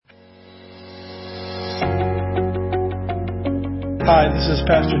Hi, this is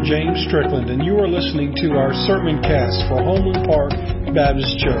Pastor James Strickland, and you are listening to our sermon cast for Homeland Park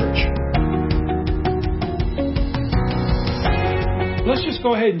Baptist Church. Let's just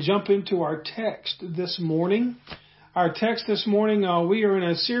go ahead and jump into our text this morning. Our text this morning, we are in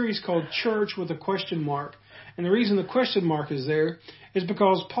a series called Church with a question mark. And the reason the question mark is there is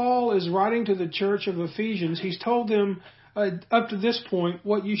because Paul is writing to the church of Ephesians. He's told them up to this point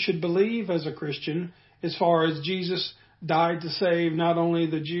what you should believe as a Christian as far as Jesus died to save not only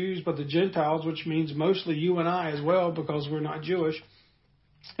the Jews but the Gentiles, which means mostly you and I as well because we're not Jewish.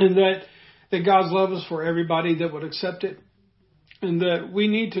 And that God's love is for everybody that would accept it. And that we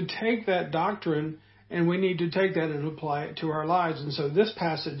need to take that doctrine and we need to take that and apply it to our lives. And so this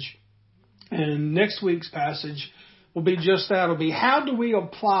passage and next week's passage will be just that. It'll be how do we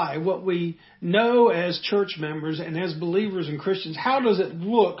apply what we know as church members and as believers and Christians? How does it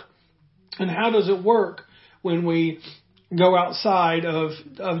look and how does it work when we go outside of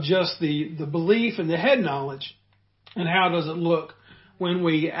just the belief and the head knowledge? And how does it look when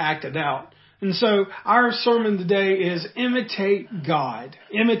we act it out? And so our sermon today is Imitate God.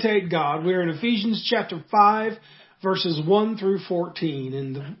 Imitate God. We're in Ephesians chapter 5, verses 1 through 14.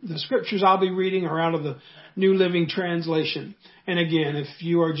 And the scriptures I'll be reading are out of the New Living Translation. And again, if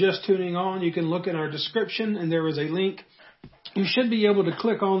you are just tuning on, you can look in our description and there is a link. You should be able to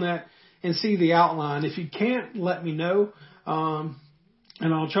click on that and see the outline. If you can't, let me know. And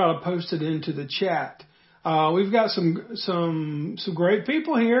I'll try to post it into the chat. We've got some great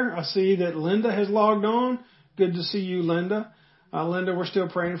people here. I see that Linda has logged on. Good to see you, Linda. Linda, we're still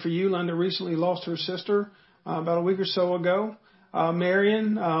praying for you. Linda recently lost her sister about a week or so ago.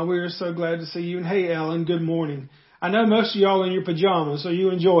 Marion, we are so glad to see you. And hey, Ellen, good morning. I know most of y'all in your pajamas, so you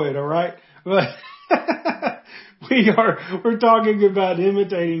enjoy it, all right? But we're talking about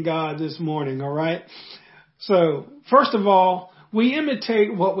imitating God this morning, all right? So, first of all, we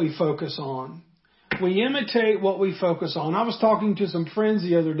imitate what we focus on. We imitate what we focus on. I was talking to some friends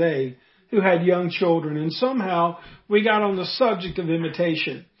the other day who had young children, and somehow we got on the subject of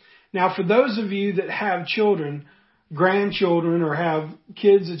imitation. Now, for those of you that have children, grandchildren, or have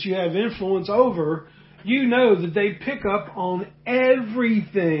kids that you have influence over, you know that they pick up on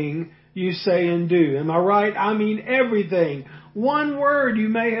everything you say and do. Am I right? I mean everything. One word you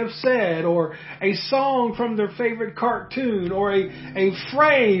may have said, or a song from their favorite cartoon, or a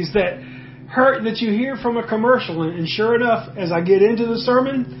phrase that you hear from a commercial. And sure enough, as I get into the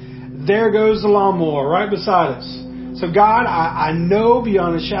sermon, there goes the lawnmower right beside us. So God, I know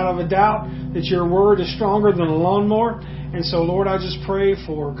beyond a shadow of a doubt that your word is stronger than a lawnmower. And so, Lord, I just pray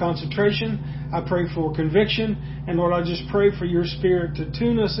for concentration. I pray for conviction. And Lord, I just pray for your spirit to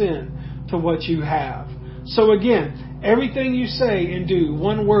tune us in to what you have. So again, everything you say and do,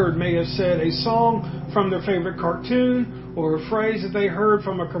 one word may have said, a song from their favorite cartoon or a phrase that they heard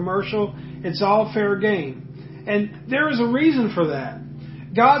from a commercial. It's all fair game. And there is a reason for that.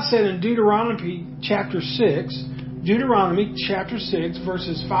 God said in Deuteronomy chapter 6,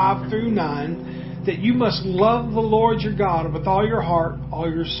 verses 5 through 9, that you must love the Lord your God with all your heart, all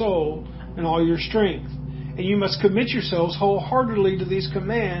your soul, and all your strength. And you must commit yourselves wholeheartedly to these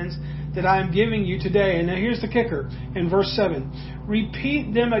commands that I am giving you today. And now here's the kicker. In verse 7,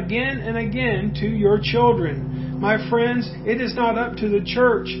 repeat them again and again to your children. My friends, it is not up to the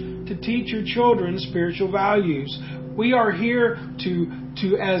church to teach your children spiritual values. We are here to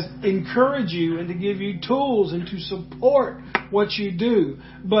as encourage you and to give you tools and to support what you do.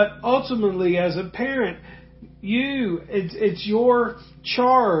 But ultimately, as a parent, it's your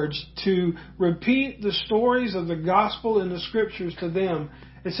charge to repeat the stories of the gospel and the scriptures to them.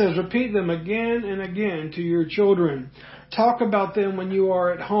 It says, repeat them again and again to your children. Talk about them when you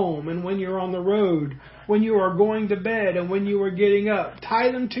are at home and when you're on the road, when you are going to bed and when you are getting up.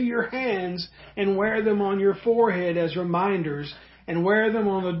 Tie them to your hands and wear them on your forehead as reminders, and wear them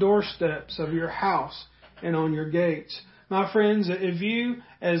on the doorsteps of your house and on your gates. My friends, if you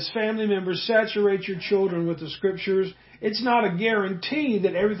as family members saturate your children with the scriptures, it's not a guarantee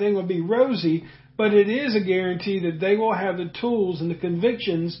that everything will be rosy, but it is a guarantee that they will have the tools and the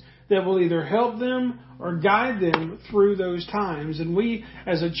convictions that will either help them or guide them through those times. And we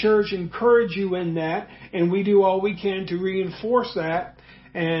as a church encourage you in that, and we do all we can to reinforce that.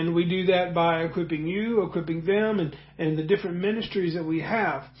 And we do that by equipping you, equipping them, and the different ministries that we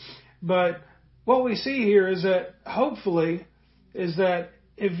have. But what we see here is that, hopefully, is that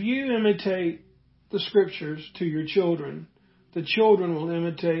if you imitate the scriptures to your children, the children will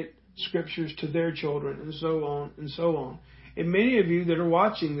imitate scriptures to their children, and so on and so on. And many of you that are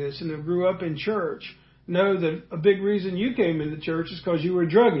watching this and that grew up in church, know that a big reason you came into church is because you were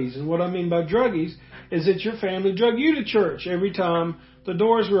druggies. And what I mean by druggies is that your family drug you to church every time the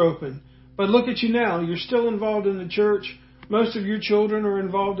doors were open. But look at you now. You're still involved in the church. Most of your children are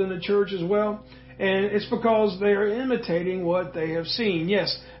involved in the church as well. And it's because they are imitating what they have seen.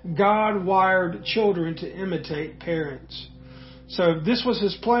 Yes, God wired children to imitate parents. So this was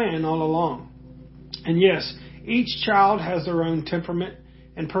His plan all along. And yes, each child has their own temperament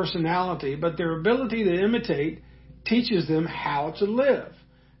and personality, but their ability to imitate teaches them how to live.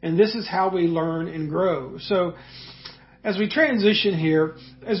 And this is how we learn and grow. So as we transition here,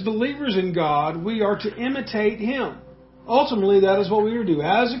 as believers in God, we are to imitate Him. Ultimately, that is what we are to do.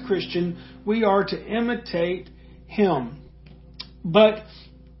 As a Christian, we are to imitate Him. But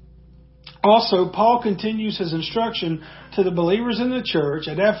also, Paul continues his instruction to the believers in the church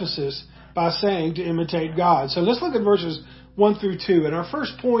at Ephesus by saying to imitate God. So let's look at verses 1 through 2. And our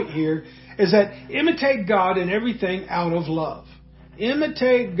first point here is that imitate God in everything out of love.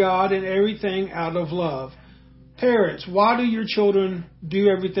 Imitate God in everything out of love. Parents, why do your children do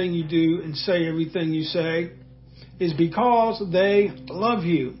everything you do and say everything you say? Is because they love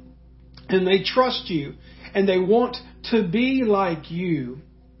you and they trust you and they want to be like you.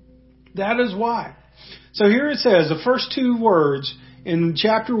 That is why. So here it says, the first two words in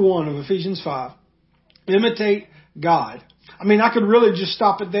chapter 1 of Ephesians 5, imitate God. I mean, I could really just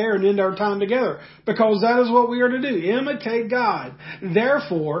stop it there and end our time together because that is what we are to do. Imitate God.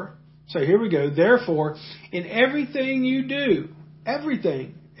 Therefore, so here we go. Therefore, in everything you do,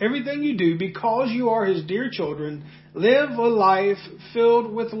 everything you do, because you are His dear children, live a life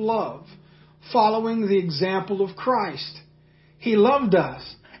filled with love, following the example of Christ. He loved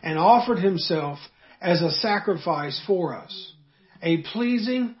us and offered Himself as a sacrifice for us, a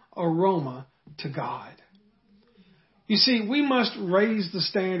pleasing aroma to God. You see, we must raise the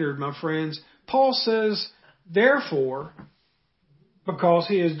standard, my friends. Paul says, therefore, because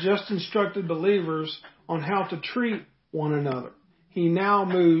he has just instructed believers on how to treat one another, he now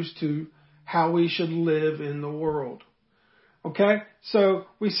moves to how we should live in the world. Okay? So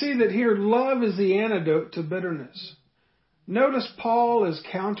we see that here love is the antidote to bitterness. Notice Paul is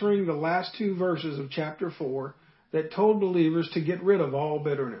countering the last two verses of chapter 4 that told believers to get rid of all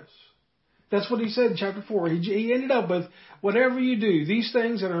bitterness. That's what he said in chapter 4. He ended up with, whatever you do, these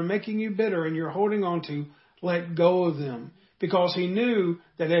things that are making you bitter and you're holding on to, let go of them. Because he knew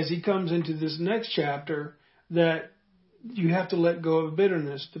that as he comes into this next chapter, that you have to let go of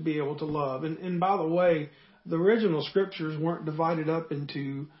bitterness to be able to love. And by the way, the original scriptures weren't divided up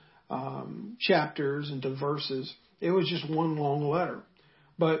into chapters, into verses. It was just one long letter.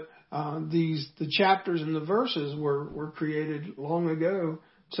 But the chapters and the verses were created long ago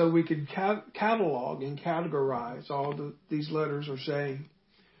so we could catalog and categorize all these letters are saying.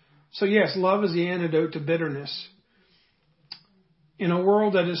 So yes, love is the antidote to bitterness. In a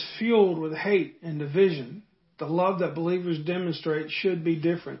world that is fueled with hate and division, the love that believers demonstrate should be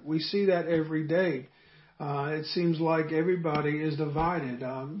different. We see that every day. It seems like everybody is divided.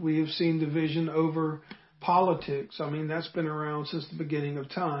 We have seen division over politics. I mean, that's been around since the beginning of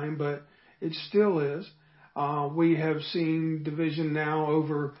time, but it still is. We have seen division now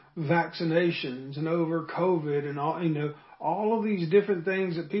over vaccinations and over COVID and all of these different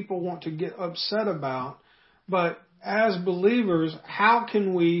things that people want to get upset about. But as believers, how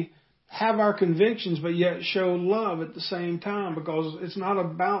can we have our convictions but yet show love at the same time? Because it's not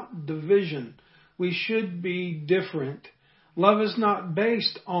about division. We should be different. Love is not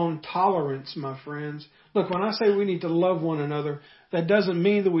based on tolerance, my friends. Look, when I say we need to love one another, that doesn't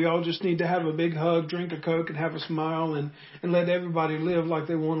mean that we all just need to have a big hug, drink a Coke, and have a smile and let everybody live like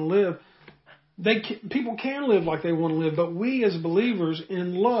they want to live. People can live like they want to live, but we as believers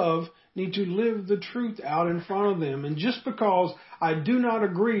in love need to live the truth out in front of them. And just because I do not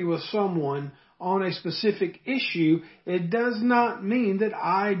agree with someone on a specific issue, it does not mean that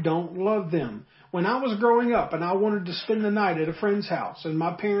I don't love them. When I was growing up and I wanted to spend the night at a friend's house and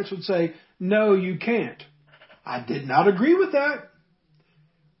my parents would say, no, you can't. I did not agree with that.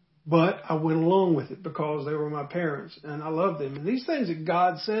 But I went along with it because they were my parents and I love them. And these things that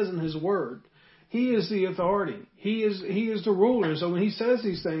God says in His Word, He is the authority. He is the ruler. So when He says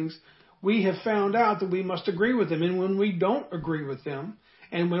these things, we have found out that we must agree with Him. And when we don't agree with them,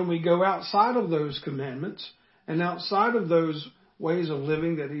 and when we go outside of those commandments and outside of those ways of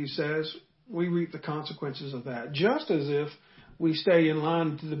living that He says, we reap the consequences of that. Just as if we stay in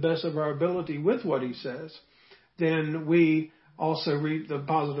line to the best of our ability with what He says, then we also reap the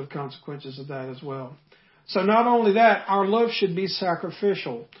positive consequences of that as well. So not only that, our love should be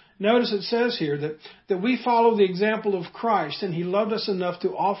sacrificial. Notice it says here that we follow the example of Christ, and He loved us enough to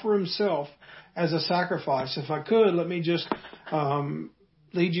offer Himself as a sacrifice. If I could, let me just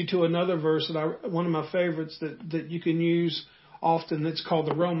lead you to another verse one of my favorites that you can use often. That's called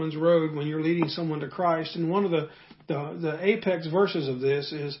the Romans Road when you're leading someone to Christ. And one of the apex verses of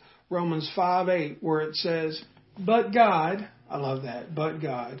this is Romans 5:8, where it says, "But God," I love that, "but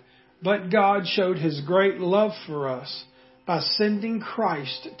God showed His great love for us by sending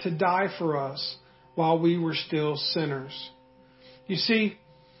Christ to die for us while we were still sinners." You see,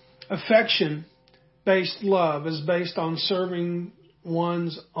 affection-based love is based on serving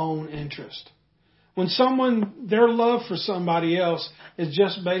one's own interest. When their love for somebody else is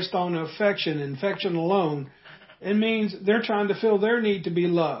just based on affection alone, it means they're trying to fill their need to be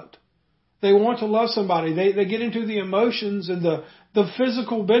loved. They want to love somebody. They get into the emotions and the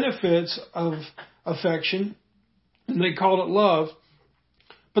physical benefits of affection, and they call it love.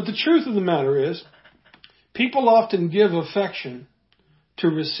 But the truth of the matter is, people often give affection to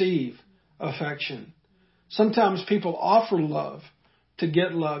receive affection. Sometimes people offer love to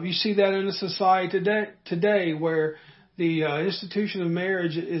get love. You see that in a society today where the institution of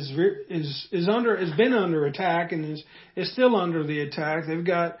marriage has been under attack and is still under the attack. They've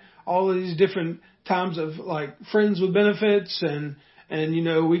got all of these different times of like friends with benefits and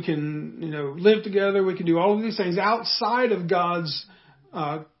we can live together. We can do all of these things outside of God's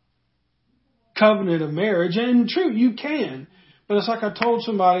covenant of marriage. And true, you can. But it's like I told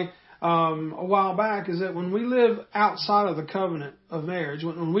somebody a while back, is that when we live outside of the covenant of marriage,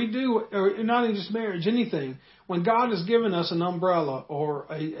 when we do, or not even just marriage, anything, when God has given us an umbrella or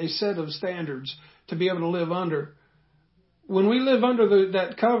a set of standards to be able to live under, when we live under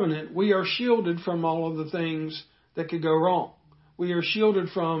that covenant, we are shielded from all of the things that could go wrong. We are shielded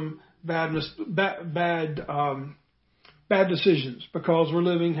from bad decisions because we're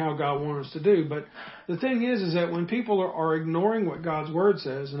living how God wants us to do. But the thing is that when people are ignoring what God's Word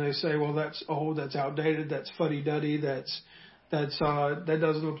says and they say, well, that's old, that's outdated, that's fuddy-duddy, that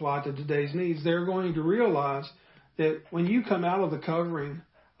doesn't apply to today's needs, they're going to realize that when you come out of the covering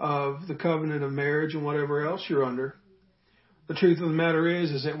of the covenant of marriage and whatever else you're under, the truth of the matter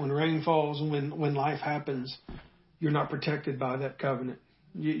is that when rain falls and when life happens, you're not protected by that covenant.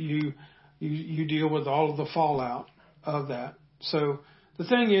 You deal with all of the fallout of that. So the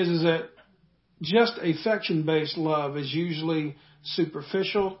thing is that just affection-based love is usually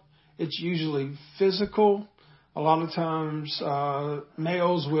superficial. It's usually physical. A lot of times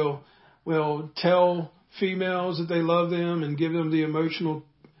males will tell females that they love them and give them the emotional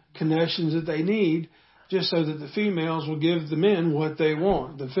connections that they need just so that the females will give the men what they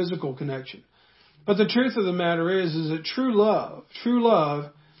want, the physical connection. But the truth of the matter is that true love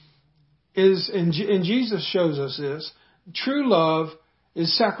is, and Jesus shows us this, true love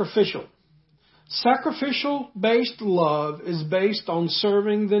is sacrificial. Sacrificial-based love is based on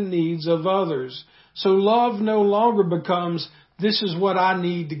serving the needs of others. So love no longer becomes, this is what I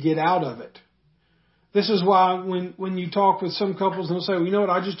need to get out of it. This is why when you talk with some couples, they'll say, well, you know what,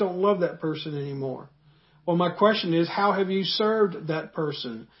 I just don't love that person anymore. Well, my question is, how have you served that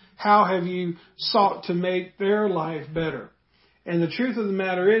person? How have you sought to make their life better? And the truth of the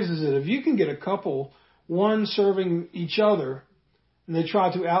matter is that if you can get a couple, one serving each other, and they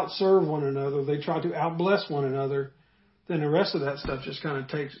try to outserve one another, they try to outbless one another, then the rest of that stuff just kind of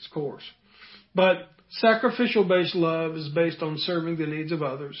takes its course. But sacrificial-based love is based on serving the needs of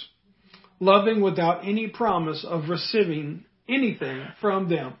others, loving without any promise of receiving anything from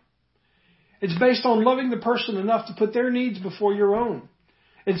them. It's based on loving the person enough to put their needs before your own.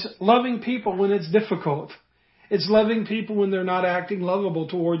 It's loving people when it's difficult. It's loving people when they're not acting lovable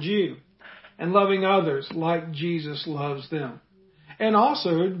towards you. And loving others like Jesus loves them. And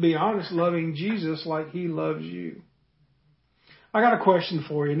also, to be honest, loving Jesus like He loves you. I got a question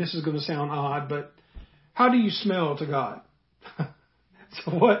for you, and this is going to sound odd, but how do you smell to God?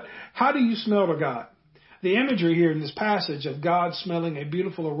 How do you smell to God? The imagery here in this passage of God smelling a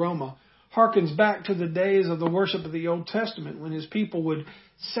beautiful aroma harkens back to the days of the worship of the Old Testament when His people would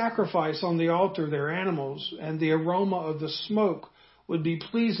sacrifice on the altar their animals and the aroma of the smoke would be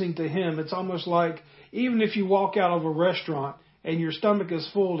pleasing to Him. It's almost like even if you walk out of a restaurant and your stomach is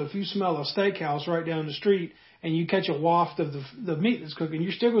full, if you smell a steakhouse right down the street and you catch a waft of the meat that's cooking,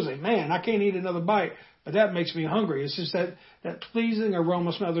 you're still going to say, man, I can't eat another bite, but that makes me hungry. It's just that pleasing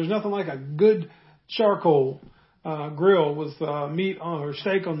aroma smell. There's nothing like a good charcoal grill with meat or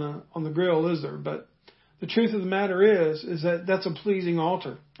steak on the grill, is there? But the truth of the matter is that that's a pleasing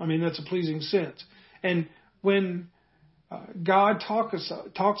altar. I mean, that's a pleasing scent. And when God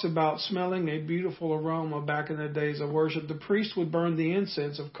talks about smelling a beautiful aroma back in the days of worship, the priest would burn the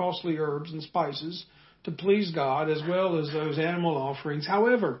incense of costly herbs and spices to please God, as well as those animal offerings.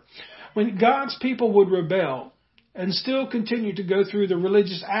 However, when God's people would rebel and still continue to go through the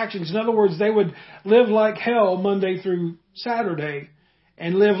religious actions, in other words, they would live like hell Monday through Saturday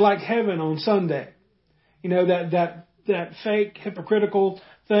and live like heaven on Sunday. You know, that fake, hypocritical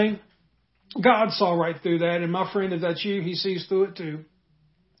thing. God saw right through that. And my friend, if that's you, He sees through it too.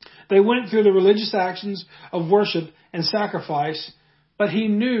 They went through the religious actions of worship and sacrifice, but He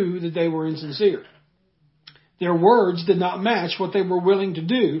knew that they were insincere. Their words did not match what they were willing to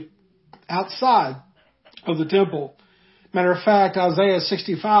do outside of the temple. Matter of fact, Isaiah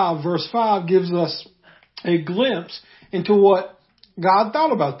 65 verse 5 gives us a glimpse into what God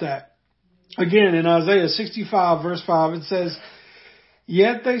thought about that. Again, in Isaiah 65 verse 5, it says,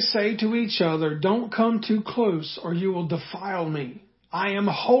 "Yet they say to each other, 'Don't come too close or you will defile me. I am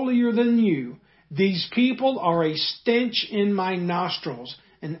holier than you. These people are a stench in my nostrils,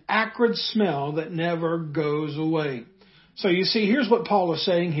 an acrid smell that never goes away.'" So you see, here's what Paul is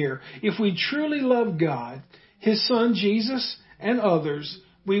saying here. If we truly love God, His Son Jesus, and others,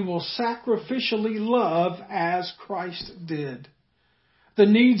 we will sacrificially love as Christ did. The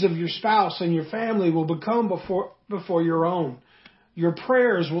needs of your spouse and your family will become before your own. Your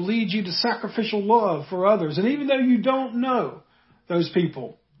prayers will lead you to sacrificial love for others. And even though you don't know those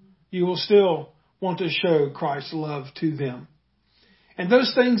people, you will still want to show Christ's love to them. And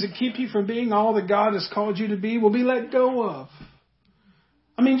those things that keep you from being all that God has called you to be will be let go of.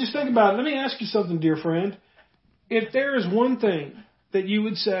 I mean, just think about it. Let me ask you something, dear friend. If there is one thing that you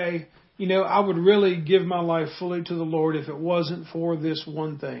would say, you know, I would really give my life fully to the Lord if it wasn't for this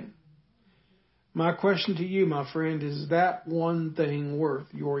one thing. My question to you, my friend, is that one thing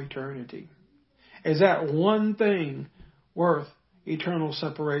worth your eternity? Is that one thing worth eternal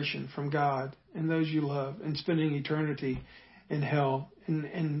separation from God and those you love and spending eternity in hell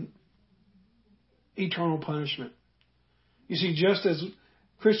and eternal punishment? You see, just as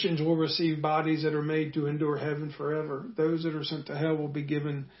Christians will receive bodies that are made to endure heaven forever, those that are sent to hell will be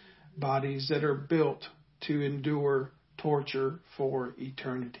given bodies that are built to endure torture for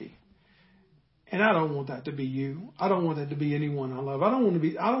eternity. And I don't want that to be you. I don't want that to be anyone I love. I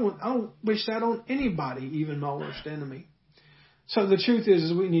don't wish that on anybody, even my worst enemy. So the truth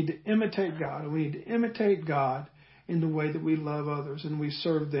is we need to imitate God, and we need to imitate God in the way that we love others and we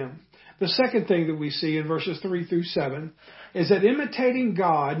serve them. The second thing that we see in verses 3 through 7 is that imitating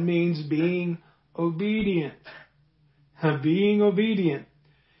God means being obedient. Being obedient.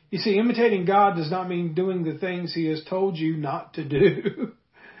 You see, imitating God does not mean doing the things He has told you not to do.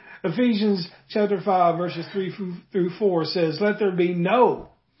 Ephesians chapter 5 verses 3 through 4 says, "Let there be no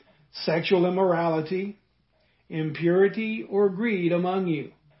sexual immorality, impurity, or greed among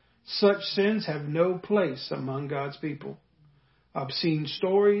you. Such sins have no place among God's people. Obscene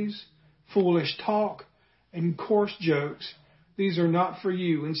stories, foolish talk, and coarse jokes, these are not for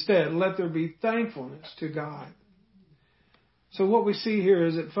you. Instead, let there be thankfulness to God." So what we see here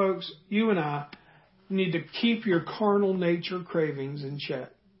is that, folks, you and I need to keep your carnal nature cravings in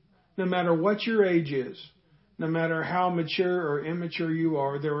check. No matter what your age is, no matter how mature or immature you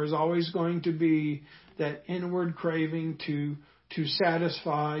are, there is always going to be that inward craving to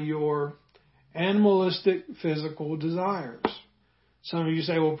satisfy your animalistic physical desires. Some of you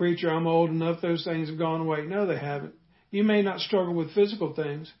say, "Well, preacher, I'm old enough, those things have gone away." No, they haven't. You may not struggle with physical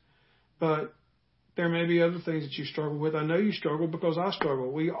things, but there may be other things that you struggle with. I know you struggle because I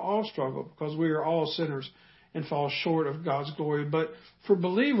struggle. We all struggle because we are all sinners and fall short of God's glory. But for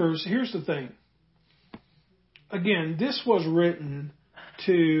believers, here's the thing. Again, this was written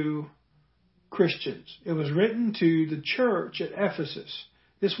to Christians. It was written to the church at Ephesus.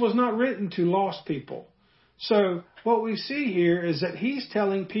 This was not written to lost people. So what we see here is that he's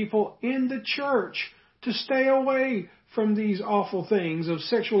telling people in the church to stay away from these awful things of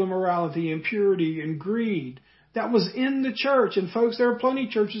sexual immorality, impurity, and greed. That was in the church. And folks, there are plenty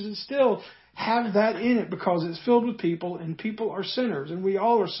of churches that still have that in it because it's filled with people, and people are sinners, and we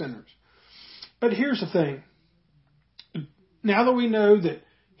all are sinners. But here's the thing. Now that we know that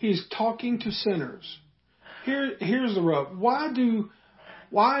he's talking to sinners, here's the rub.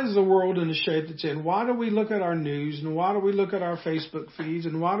 Why is the world in the shape it's in? Why do we look at our news, and why do we look at our Facebook feeds,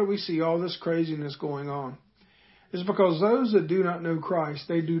 and why do we see all this craziness going on? It's because those that do not know Christ,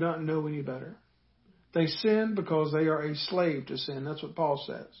 they do not know any better. They sin because they are a slave to sin. That's what Paul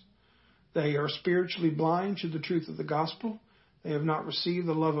says. They are spiritually blind to the truth of the gospel. They have not received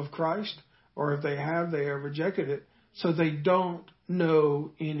the love of Christ, or if they have rejected it. So they don't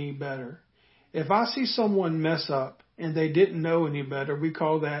know any better. If I see someone mess up and they didn't know any better, we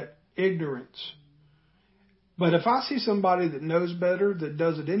call that ignorance. But if I see somebody that knows better, that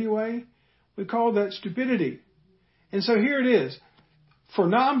does it anyway, we call that stupidity. And so here it is. for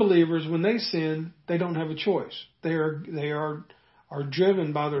non-believers, when they sin, they don't have a choice. They are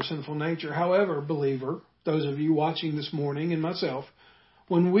driven by their sinful nature. However, believer, those of you watching this morning and myself,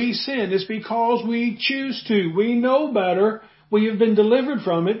 when we sin, it's because we choose to. We know better. We have been delivered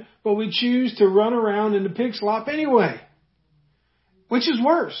from it, but we choose to run around in the pig slop anyway. Which is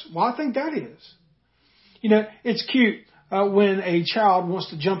worse? Well, I think that is. You know, it's cute when a child wants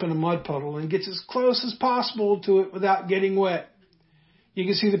to jump in a mud puddle and gets as close as possible to it without getting wet. You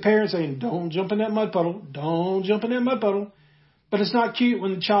can see the parents saying, don't jump in that mud puddle. Don't jump in that mud puddle. But it's not cute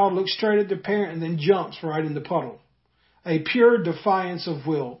when the child looks straight at the parent and then jumps right in the puddle. A pure defiance of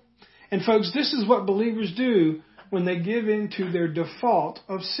will. And folks, this is what believers do when they give in to their default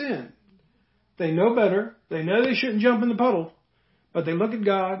of sin. They know better. They know they shouldn't jump in the puddle. But they look at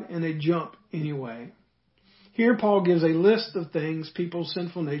God and they jump anyway. Here Paul gives a list of things people's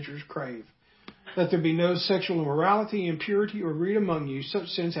sinful natures crave. Let there be no sexual immorality, impurity, or greed among you. Such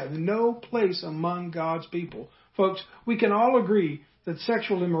sins have no place among God's people. Folks, we can all agree that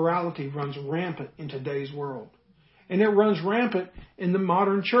sexual immorality runs rampant in today's world. And it runs rampant in the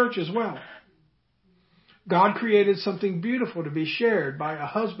modern church as well. God created something beautiful to be shared by a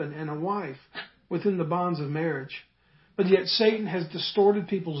husband and a wife within the bonds of marriage. But yet Satan has distorted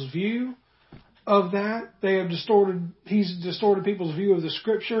people's view of that. He's distorted people's view of the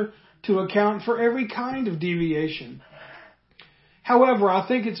Scripture to account for every kind of deviation. However, I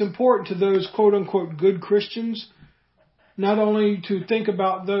think it's important to those quote-unquote good Christians not only to think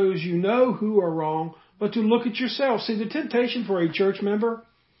about those you know who are wrong, but to look at yourself. See, the temptation for a church member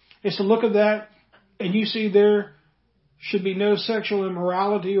is to look at that and you see there should be no sexual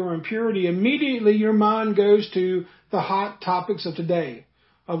immorality or impurity. Immediately your mind goes to the hot topics of today,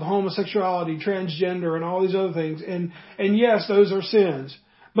 of homosexuality, transgender, and all these other things. And yes, those are sins.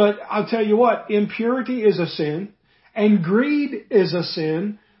 But I'll tell you what, impurity is a sin, and greed is a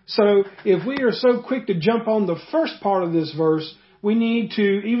sin. So if we are so quick to jump on the first part of this verse, we need to,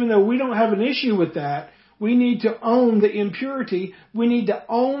 even though we don't have an issue with that, we need to own the impurity. We need to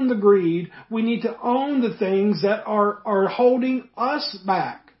own the greed. We need to own the things that are holding us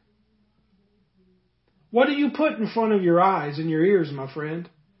back. What do you put in front of your eyes and your ears, my friend?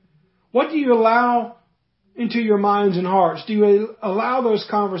 What do you allow into your minds and hearts? Do you allow those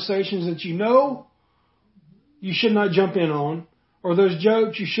conversations that you know you should not jump in on, or those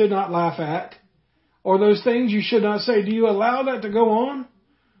jokes you should not laugh at, or those things you should not say? Do you allow that to go on?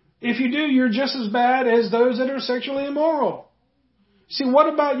 If you do, you're just as bad as those that are sexually immoral. See,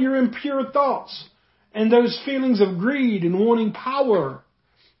 what about your impure thoughts and those feelings of greed and wanting power?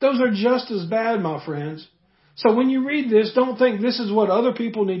 Those are just as bad, my friends. So when you read this, don't think this is what other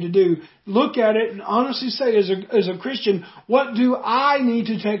people need to do. Look at it and honestly say, as a Christian, what do I need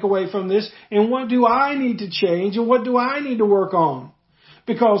to take away from this? And what do I need to change? And what do I need to work on?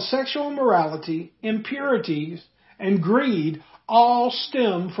 Because sexual immorality, impurities, and greed all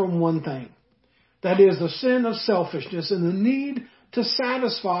stem from one thing. That is the sin of selfishness and the need to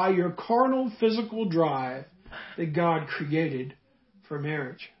satisfy your carnal physical drive that God created for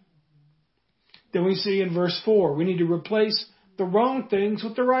marriage. Then we see in verse 4, we need to replace the wrong things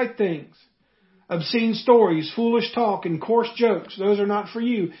with the right things. Obscene stories, foolish talk, and coarse jokes, those are not for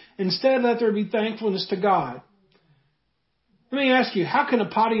you. Instead, let there be thankfulness to God. Let me ask you, how can a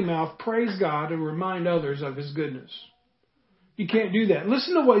potty mouth praise God and remind others of His goodness? You can't do that.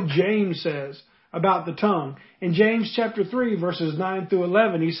 Listen to what James says about the tongue. In James chapter 3, verses 9 through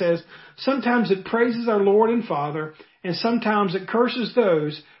 11, he says, sometimes it praises our Lord and Father, and sometimes it curses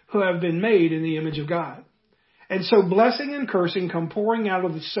those who have been made in the image of God. And so blessing and cursing come pouring out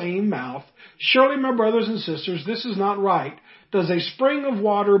of the same mouth. Surely, my brothers and sisters, this is not right. Does a spring of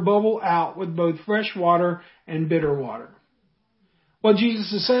water bubble out with both fresh water and bitter water? What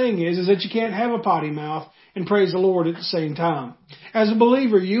Jesus is saying is that you can't have a potty mouth and praise the Lord at the same time. As a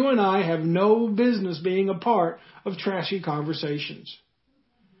believer, you and I have no business being a part of trashy conversations.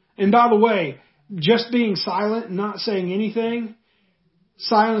 And by the way, just being silent and not saying anything,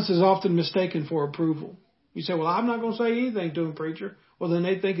 silence is often mistaken for approval. You say, well, I'm not going to say anything to them, preacher. Well, then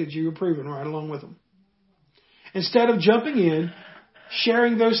they think that you're approving right along with them. Instead of jumping in,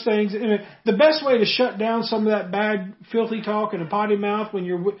 sharing those things. The best way to shut down some of that bad, filthy talk and a potty mouth when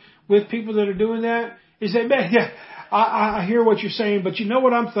you're with people that are doing that is say, man, yeah, I hear what you're saying, but you know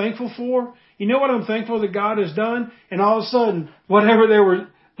what I'm thankful for? You know what I'm thankful that God has done? And all of a sudden, whatever they were,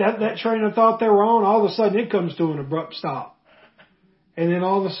 that train of thought they were on, all of a sudden it comes to an abrupt stop. And then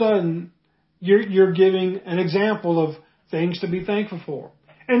all of a sudden, you're giving an example of things to be thankful for.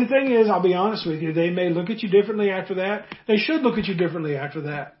 And the thing is, I'll be honest with you, they may look at you differently after that. They should look at you differently after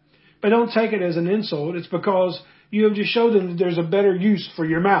that. But don't take it as an insult. It's because You have just showed them that there's a better use for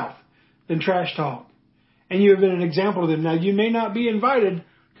your mouth than trash talk. And you have been an example to them. Now, you may not be invited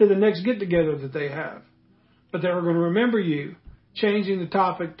to the next get-together that they have, but they're going to remember you changing the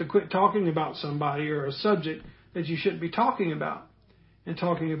topic to quit talking about somebody or a subject that you shouldn't be talking about and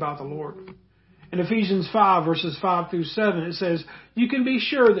talking about the Lord. In Ephesians 5, verses 5 through 7, it says, "You can be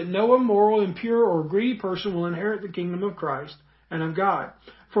sure that no immoral, impure, or greedy person will inherit the kingdom of Christ and of God.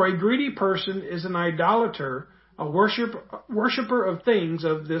 For a greedy person is an idolater, a worshiper of things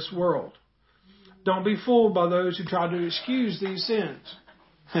of this world. Don't be fooled by those who try to excuse these sins."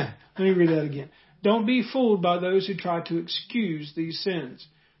 Let me read that again. Don't be fooled by those who try to excuse these sins.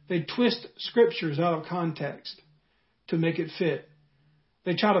 They twist scriptures out of context to make it fit.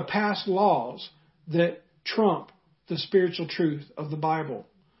 They try to pass laws that trump the spiritual truth of the Bible.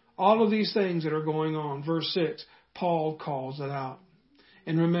 All of these things that are going on. Verse 6, Paul calls it out.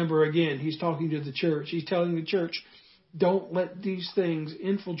 And remember, again, he's talking to the church. He's telling the church, don't let these things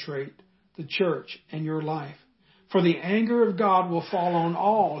infiltrate the church and your life. For the anger of God will fall on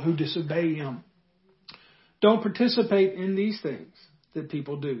all who disobey him. Don't participate in these things that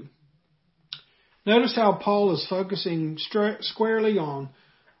people do. Notice how Paul is focusing squarely on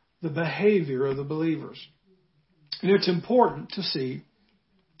the behavior of the believers. And it's important to see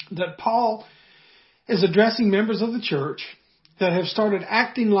that Paul is addressing members of the church that have started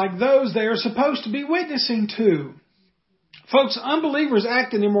acting like those they are supposed to be witnessing to. Folks, unbelievers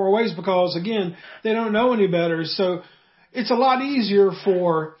act in immoral ways because, again, they don't know any better. So it's a lot easier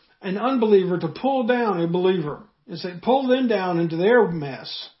for an unbeliever to pull down a believer and say, pull them down into their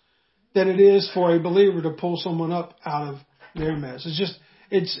mess than it is for a believer to pull someone up out of their mess. It's just,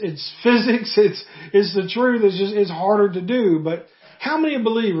 it's physics. It's the truth. It's harder to do. But how many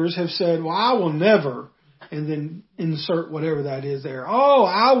believers have said, well, I will never, and then insert whatever that is there. Oh,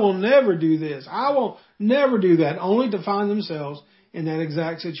 I will never do this. I will never do that, only to find themselves in that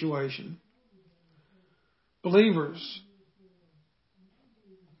exact situation. Believers,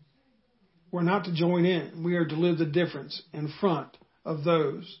 we're not to join in. We are to live the difference in front of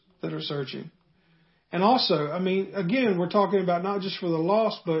those that are searching. And also, I mean, again, we're talking about not just for the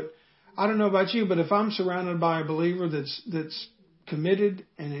lost, but I don't know about you, but if I'm surrounded by a believer that's committed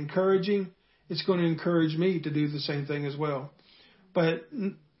and encouraging, it's going to encourage me to do the same thing as well. But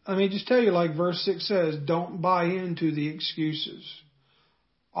I mean, just tell you, like verse 6 says, don't buy into the excuses.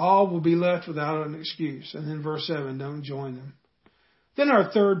 All will be left without an excuse. And then verse 7, don't join them. Then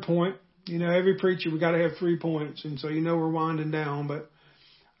our third point, you know, every preacher, we got to have 3 points. And so, you know, we're winding down. But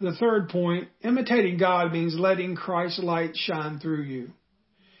the third point, imitating God means letting Christ's light shine through you.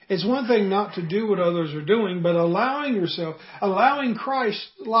 It's one thing not to do what others are doing, but allowing Christ's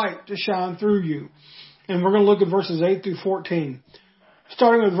light to shine through you. And we're going to look at verses 8 through 14.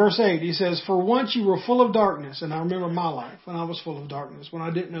 Starting with verse 8, he says, "For once you were full of darkness," and I remember my life when I was full of darkness, when I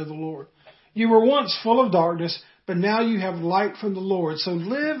didn't know the Lord. "You were once full of darkness, but now you have light from the Lord. So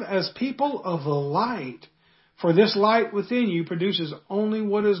live as people of the light. For this light within you produces only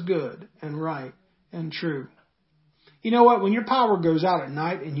what is good and right and true." You know what? When your power goes out at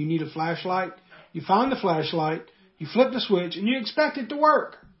night and you need a flashlight, you find the flashlight, you flip the switch, and you expect it to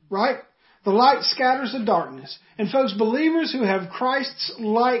work, right? The light scatters the darkness. And folks, believers who have Christ's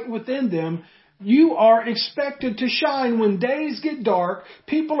light within them, you are expected to shine when days get dark.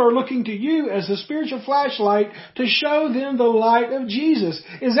 People are looking to you as the spiritual flashlight to show them the light of Jesus.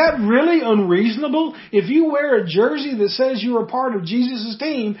 Is that really unreasonable? If you wear a jersey that says you are part of Jesus'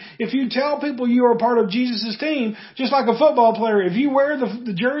 team, if you tell people you are part of Jesus' team, just like a football player, if you wear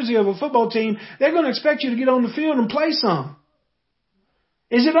the jersey of a football team, they're going to expect you to get on the field and play some.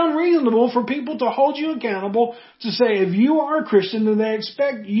 Is it unreasonable for people to hold you accountable to say if you are a Christian, then they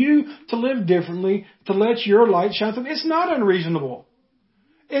expect you to live differently, to let your light shine through? It's not unreasonable.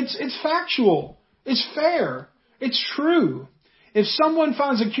 It's factual. It's fair. It's true. If someone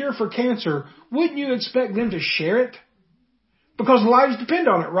finds a cure for cancer, wouldn't you expect them to share it? Because lives depend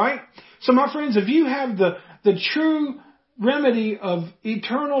on it, right? So my friends, if you have the true remedy of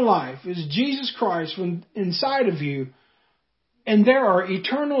eternal life is Jesus Christ inside of you, and there are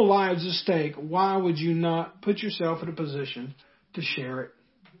eternal lives at stake, why would you not put yourself in a position to share it,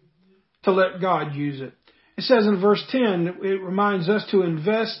 to let God use it? It says in verse 10, it reminds us to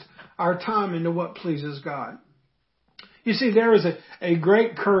invest our time into what pleases God. You see, there is a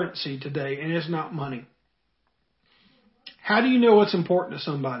great currency today, and it's not money. How do you know what's important to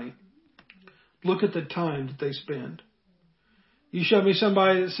somebody? Look at the time that they spend. You show me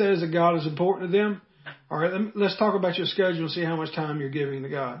somebody that says that God is important to them. All right, let's talk about your schedule and see how much time you're giving to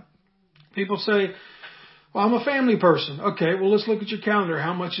God. People say, well, I'm a family person. Okay, well, let's look at your calendar.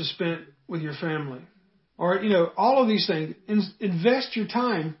 How much is spent with your family? or, all of these things. Invest your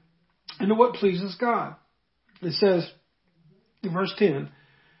time into what pleases God. It says in verse 10,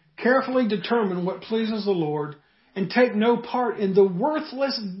 carefully determine what pleases the Lord and take no part in the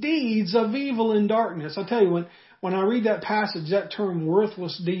worthless deeds of evil and darkness. I tell you, when I read that passage, that term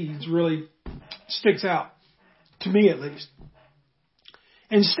worthless deeds really sticks out, to me at least.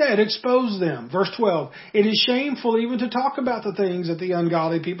 Instead, expose them. Verse 12, it is shameful even to talk about the things that the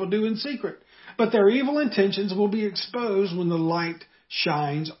ungodly people do in secret, but their evil intentions will be exposed when the light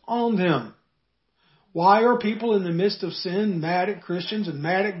shines on them. Why are people in the midst of sin mad at Christians and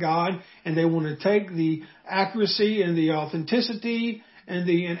mad at God, and they want to take the accuracy and the authenticity and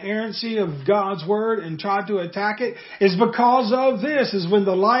the inerrancy of God's word and try to attack it? Is because of this, is when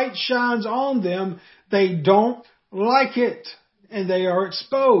the light shines on them, they don't like it and they are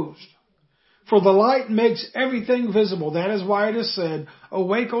exposed. For the light makes everything visible. That is why it is said,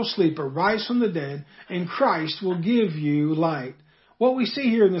 awake, O sleeper, rise from the dead, and Christ will give you light. What we see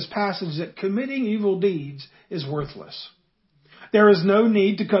here in this passage is that committing evil deeds is worthless. There is no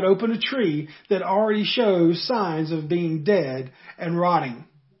need to cut open a tree that already shows signs of being dead and rotting.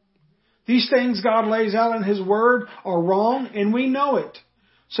 These things God lays out in His Word are wrong, and we know it.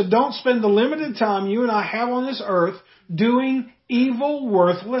 So don't spend the limited time you and I have on this earth doing evil,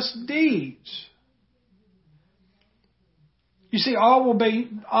 worthless deeds. You see, all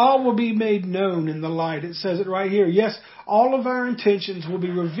will be made known in the light. It says it right here. Yes, all of our intentions will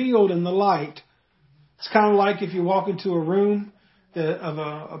be revealed in the light. It's kind of like if you walk into a room of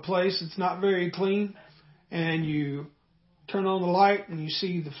a place that's not very clean, and you turn on the light and you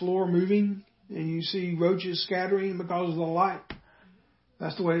see the floor moving and you see roaches scattering because of the light.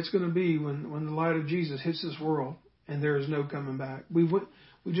 That's the way it's going to be when the light of Jesus hits this world and there is no coming back. We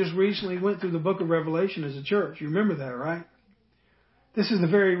just recently went through the book of Revelation as a church. You remember that, right? This is the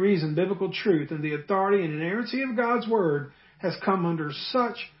very reason biblical truth and the authority and inerrancy of God's Word has come under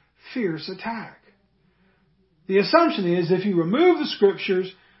such fierce attack. The assumption is if you remove the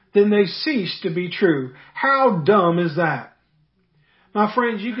Scriptures, then they cease to be true. How dumb is that? My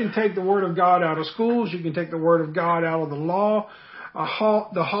friends, you can take the Word of God out of schools. You can take the Word of God out of the law,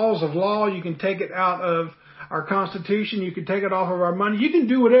 the halls of law. You can take it out of our Constitution. You can take it off of our money. You can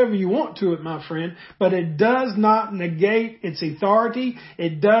do whatever you want to it, my friend, but it does not negate its authority.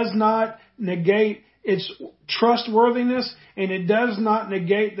 It does not negate its trustworthiness, and it does not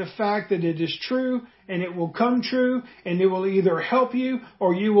negate the fact that it is true and it will come true, and it will either help you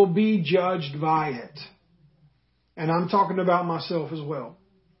or you will be judged by it. And I'm talking about myself as well.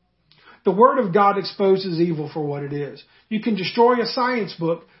 The Word of God exposes evil for what it is. You can destroy a science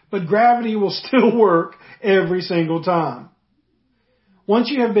book, but gravity will still work every single time. Once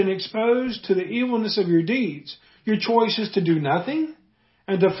you have been exposed to the evilness of your deeds, your choice is to do nothing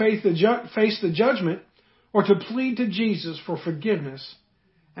and to face the judgment, or to plead to Jesus for forgiveness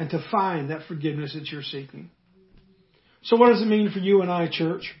and to find that forgiveness that you're seeking. So what does it mean for you and I,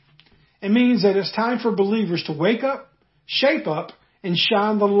 church? It means that it's time for believers to wake up, shape up, and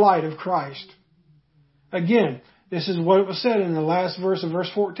shine the light of Christ. Again, this is what was said in the last verse of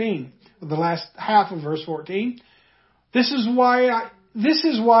verse 14, the last half of verse 14. This is why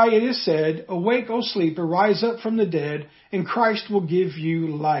it is said, awake, O sleeper, rise up from the dead, and Christ will give you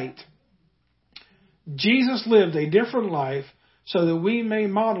light. Jesus lived a different life so that we may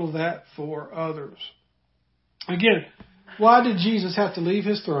model that for others. Again, why did Jesus have to leave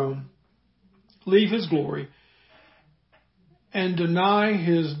His throne, leave His glory, and deny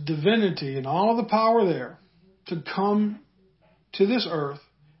His divinity and all the power there to come to this earth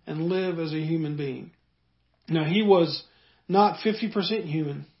and live as a human being? Now, He was not 50%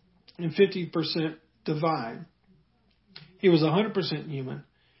 human and 50% divine. He was 100% human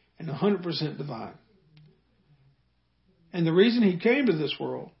and 100% divine. And the reason He came to this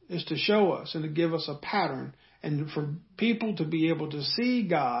world is to show us and to give us a pattern and for people to be able to see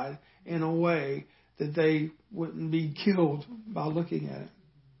God in a way that they wouldn't be killed by looking at it.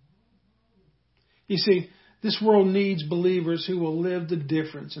 You see, this world needs believers who will live the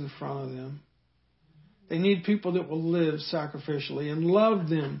difference in front of them. They need people that will live sacrificially and love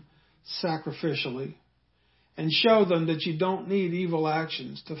them sacrificially and show them that you don't need evil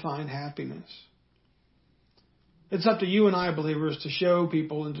actions to find happiness. It's up to you and I, believers, to show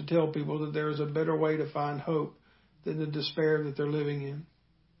people and to tell people that there is a better way to find hope than the despair that they're living in.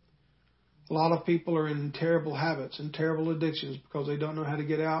 A lot of people are in terrible habits and terrible addictions because they don't know how to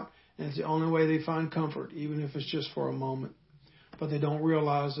get out, and it's the only way they find comfort, even if it's just for a moment. But they don't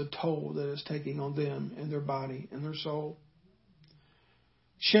realize the toll that it's taking on them and their body and their soul.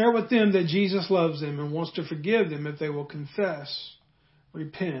 Share with them that Jesus loves them and wants to forgive them if they will confess,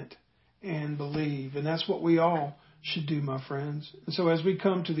 repent, and believe. And that's what we all should do, my friends. And so as we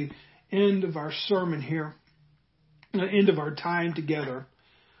come to the end of our sermon here, the end of our time together,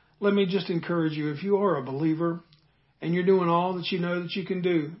 let me just encourage you, if you are a believer and you're doing all that you know that you can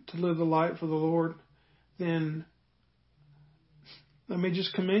do to live the life for the Lord, then let me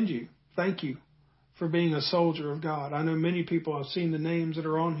just commend you. Thank you for being a soldier of God. I know many people, I've seen the names that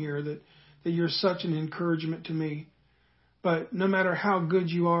are on here, that you're such an encouragement to me. But no matter how good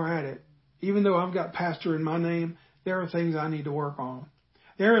you are at it, even though I've got pastor in my name, there are things I need to work on.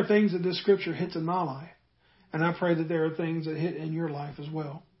 There are things that this scripture hits in my life. And I pray that there are things that hit in your life as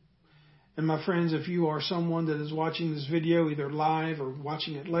well. And my friends, if you are someone that is watching this video, either live or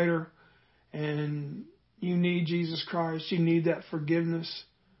watching it later, and you need Jesus Christ, you need that forgiveness,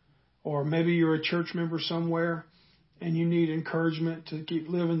 or maybe you're a church member somewhere and you need encouragement to keep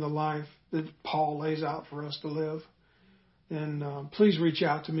living the life that Paul lays out for us to live, then please reach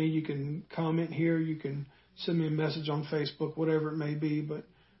out to me. You can comment here. You can send me a message on Facebook, whatever it may be, but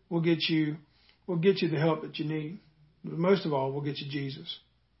we'll get you the help that you need. But most of all, we'll get you Jesus.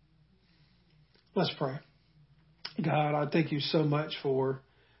 Let's pray. God, I thank you so much for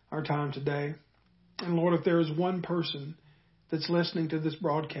our time today. And Lord, if there is one person that's listening to this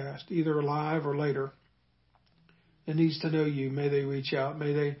broadcast, either live or later, that needs to know you, may they reach out.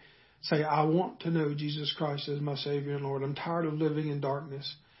 May they say, I want to know Jesus Christ as my Savior and Lord. I'm tired of living in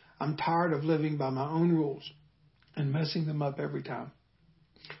darkness. I'm tired of living by my own rules and messing them up every time.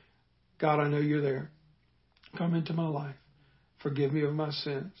 God, I know you're there. Come into my life. Forgive me of my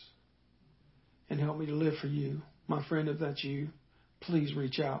sins and help me to live for you. My friend, if that's you, please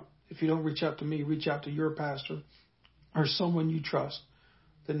reach out. If you don't reach out to me, reach out to your pastor or someone you trust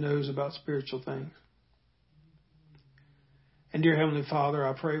that knows about spiritual things. And dear Heavenly Father,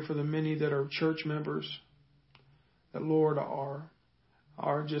 I pray for the many that are church members that, Lord,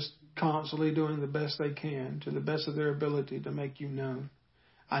 are just constantly doing the best they can to the best of their ability to make you known.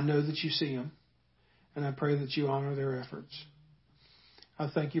 I know that you see them, and I pray that you honor their efforts. I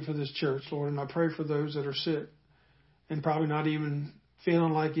thank you for this church, Lord, and I pray for those that are sick and probably not even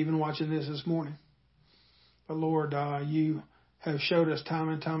feeling like even watching this morning. But Lord, you have showed us time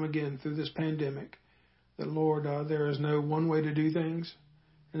and time again through this pandemic that, Lord, there is no one way to do things.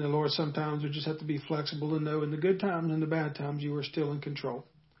 And the Lord, sometimes we just have to be flexible and know in the good times and the bad times you are still in control.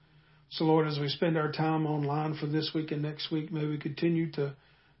 So, Lord, as we spend our time online for this week and next week, may we continue to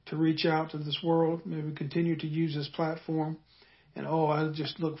reach out to this world. May we continue to use this platform. And, I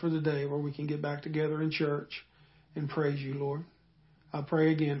just look for the day where we can get back together in church and praise you, Lord. I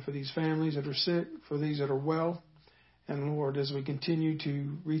pray again for these families that are sick, for these that are well. And, Lord, as we continue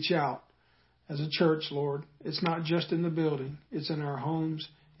to reach out as a church, Lord, it's not just in the building. It's in our homes.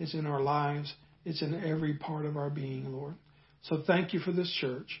 It's in our lives. It's in every part of our being, Lord. So thank you for this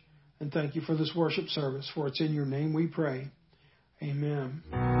church. And thank you for this worship service. For it's in your name we pray.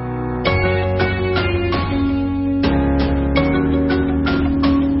 Amen.